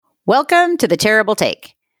Welcome to The Terrible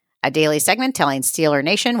Take, a daily segment telling Steeler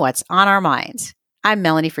Nation what's on our minds. I'm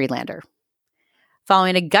Melanie Friedlander.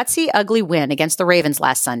 Following a gutsy, ugly win against the Ravens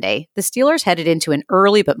last Sunday, the Steelers headed into an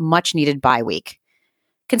early but much-needed bye week.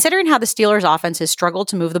 Considering how the Steelers' offense has struggled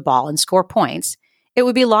to move the ball and score points, it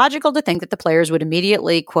would be logical to think that the players would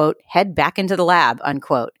immediately, quote, head back into the lab,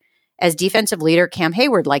 unquote, as defensive leader Cam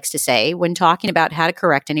Hayward likes to say when talking about how to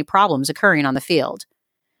correct any problems occurring on the field.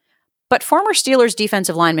 But former Steelers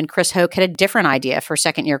defensive lineman Chris Hoke had a different idea for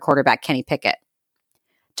second-year quarterback Kenny Pickett.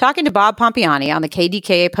 Talking to Bob Pompiani on the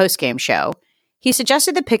KDKA postgame show, he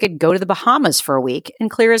suggested that Pickett go to the Bahamas for a week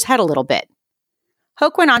and clear his head a little bit.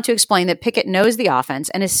 Hoke went on to explain that Pickett knows the offense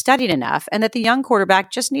and has studied enough, and that the young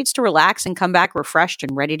quarterback just needs to relax and come back refreshed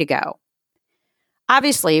and ready to go.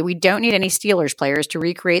 Obviously, we don't need any Steelers players to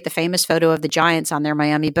recreate the famous photo of the Giants on their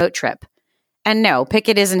Miami boat trip. And no,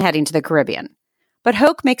 Pickett isn't heading to the Caribbean. But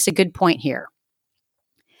Hoke makes a good point here.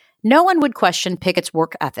 No one would question Pickett's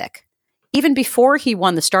work ethic. Even before he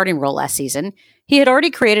won the starting role last season, he had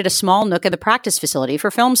already created a small nook in the practice facility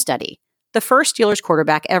for film study, the first Steelers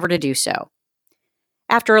quarterback ever to do so.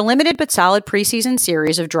 After a limited but solid preseason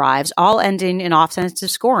series of drives, all ending in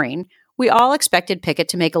offensive scoring, we all expected Pickett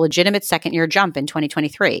to make a legitimate second-year jump in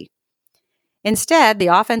 2023. Instead, the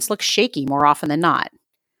offense looks shaky more often than not.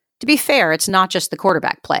 To be fair, it's not just the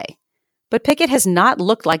quarterback play. But Pickett has not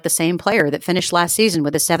looked like the same player that finished last season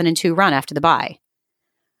with a 7-2 run after the bye.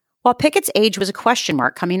 While Pickett's age was a question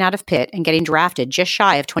mark coming out of Pitt and getting drafted just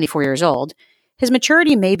shy of 24 years old, his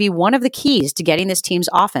maturity may be one of the keys to getting this team's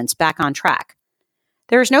offense back on track.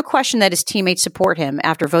 There is no question that his teammates support him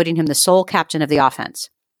after voting him the sole captain of the offense.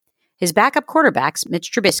 His backup quarterbacks, Mitch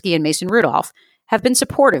Trubisky and Mason Rudolph, have been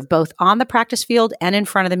supportive both on the practice field and in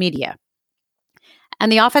front of the media. And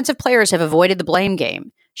the offensive players have avoided the blame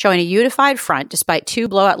game, showing a unified front despite 2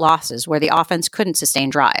 blowout losses where the offense couldn't sustain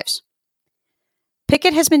drives.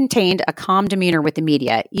 Pickett has maintained a calm demeanor with the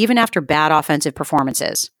media, even after bad offensive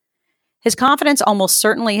performances. His confidence almost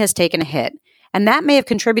certainly has taken a hit, and that may have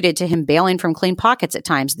contributed to him bailing from clean pockets at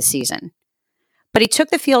times this season. But he took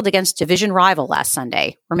the field against division rival last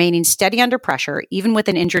Sunday, remaining steady under pressure even with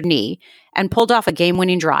an injured knee, and pulled off a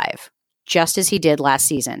game-winning drive, just as he did last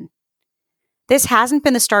season. This hasn't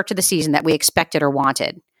been the start to the season that we expected or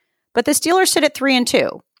wanted, but the Steelers sit at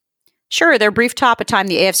 3-2. Sure, their brief top at time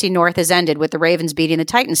the AFC North has ended with the Ravens beating the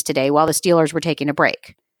Titans today while the Steelers were taking a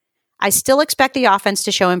break. I still expect the offense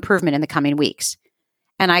to show improvement in the coming weeks,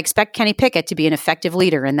 and I expect Kenny Pickett to be an effective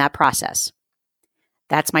leader in that process.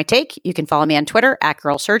 That's my take. You can follow me on Twitter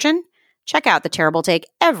 @GirlSurgeon. Check out The Terrible Take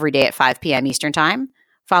every day at 5 p.m. Eastern Time.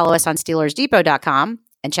 Follow us on SteelersDepot.com.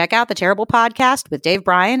 And check out The Terrible Podcast with Dave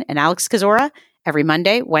Bryan and Alex Kozora every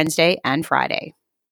Monday, Wednesday, and Friday.